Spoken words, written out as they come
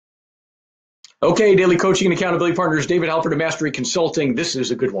Okay, daily coaching and accountability partners, David Halpert of Mastery Consulting. This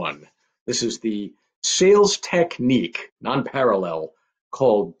is a good one. This is the sales technique, non-parallel,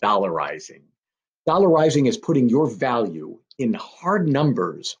 called dollarizing. Dollarizing is putting your value in hard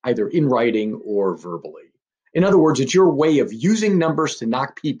numbers, either in writing or verbally. In other words, it's your way of using numbers to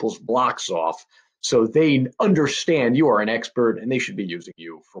knock people's blocks off so they understand you are an expert and they should be using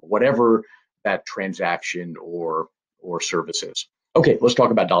you for whatever that transaction or service is. Okay, let's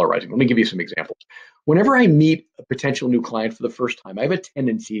talk about dollarizing. Let me give you some examples. Whenever I meet a potential new client for the first time, I have a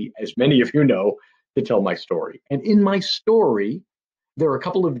tendency, as many of you know, to tell my story. And in my story, there are a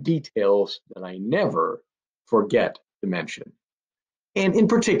couple of details that I never forget to mention. And in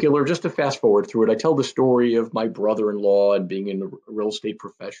particular, just to fast forward through it, I tell the story of my brother-in-law and being a real estate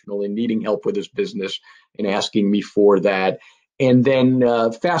professional and needing help with his business and asking me for that. And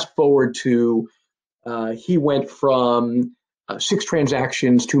then fast forward to he went from 6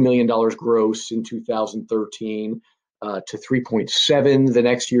 transactions, $2 million gross in 2013, to 3.7 the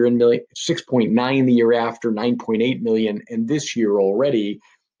next year, and 6.9 the year after, 9.8 million, and this year already,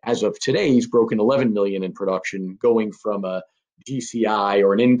 as of today, he's broken 11 million in production, going from a GCI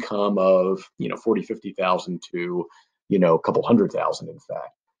or an income of 40, 50,000 to a couple 100,000. In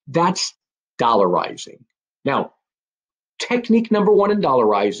fact, that's dollarizing. Now, technique number one in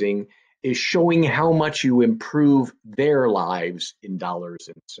dollarizing is showing how much you improve their lives in dollars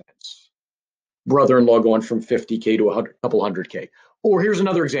and cents. Brother-in-law going from 50K to a couple 100K. Or here's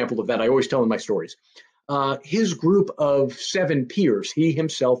another example of that I always tell in my stories. His group of 7 peers, he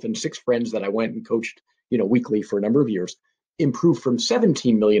himself and 6 friends that I went and coached weekly for a number of years, improved from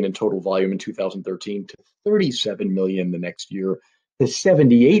 17 million in total volume in 2013 to 37 million the next year to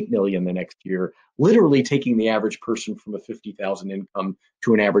 78 million the next year, literally taking the average person from a 50,000 income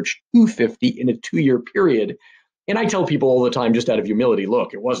to an average 250 in a 2-year period. And I tell people all the time, just out of humility,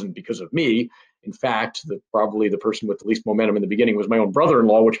 look, it wasn't because of me. In fact, probably the person with the least momentum in the beginning was my own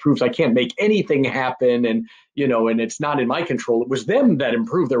brother-in-law, which proves I can't make anything happen. And it's not in my control. It was them that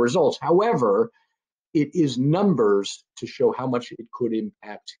improved their results. However, it is numbers to show how much it could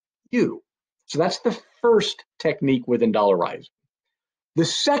impact you. So that's the first technique within dollarizing. The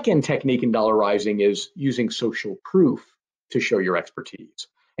second technique in dollarizing is using social proof to show your expertise.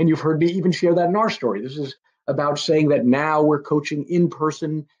 And you've heard me even share that in our story. This is about saying that now we're coaching in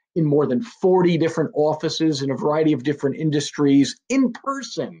person in more than 40 different offices in a variety of different industries in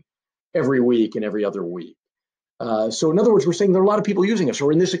person every week and every other week. So in other words, we're saying there are a lot of people using us,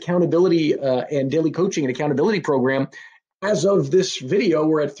 or in this accountability and daily coaching and accountability program. As of this video,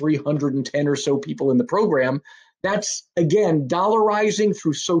 we're at 310 or so people in the program. That's, again, dollarizing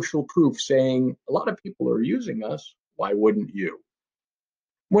through social proof, saying a lot of people are using us. Why wouldn't you?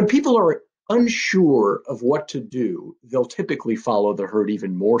 When people are unsure of what to do, they'll typically follow the herd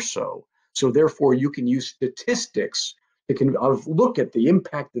even more so. So therefore, you can use statistics to look at the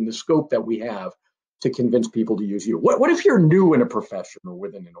impact and the scope that we have to convince people to use you. What if you're new in a profession or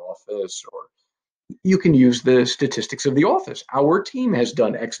within an office, or you can use the statistics of the office. Our team has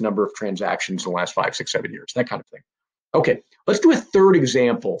done X number of transactions in the last 5, 6, 7 years, that kind of thing. Okay, let's do a third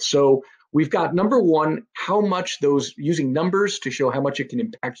example. So we've got number one, how much those using numbers to show how much it can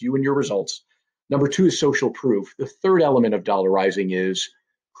impact you and your results. Number two is social proof. The third element of dollarizing is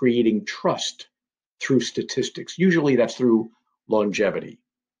creating trust through statistics. Usually that's through longevity.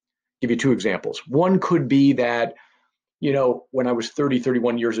 Give you 2 examples. One could be that when I was 30,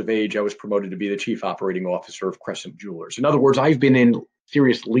 31 years of age, I was promoted to be the chief operating officer of Crescent Jewelers. In other words, I've been in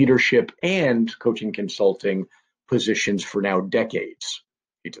serious leadership and coaching consulting positions for now decades.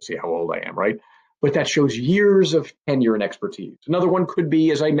 Hate to see how old I am, right? But that shows years of tenure and expertise. Another one could be,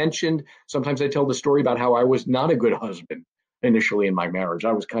 as I mentioned, sometimes I tell the story about how I was not a good husband initially in my marriage.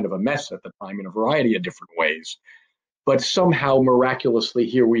 I was kind of a mess at the time in a variety of different ways. But somehow, miraculously,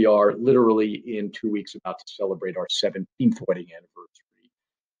 here we are, literally in 2 weeks, about to celebrate our 17th wedding anniversary.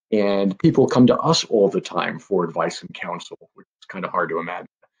 And people come to us all the time for advice and counsel, which is kind of hard to imagine.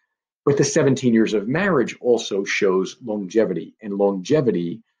 But the 17 years of marriage also shows longevity, and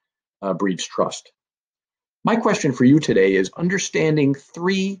longevity breeds trust. My question for you today is understanding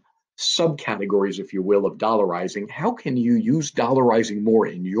 3 subcategories, if you will, of dollarizing. How can you use dollarizing more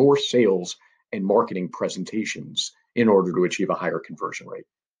in your sales and marketing presentations in order to achieve a higher conversion rate?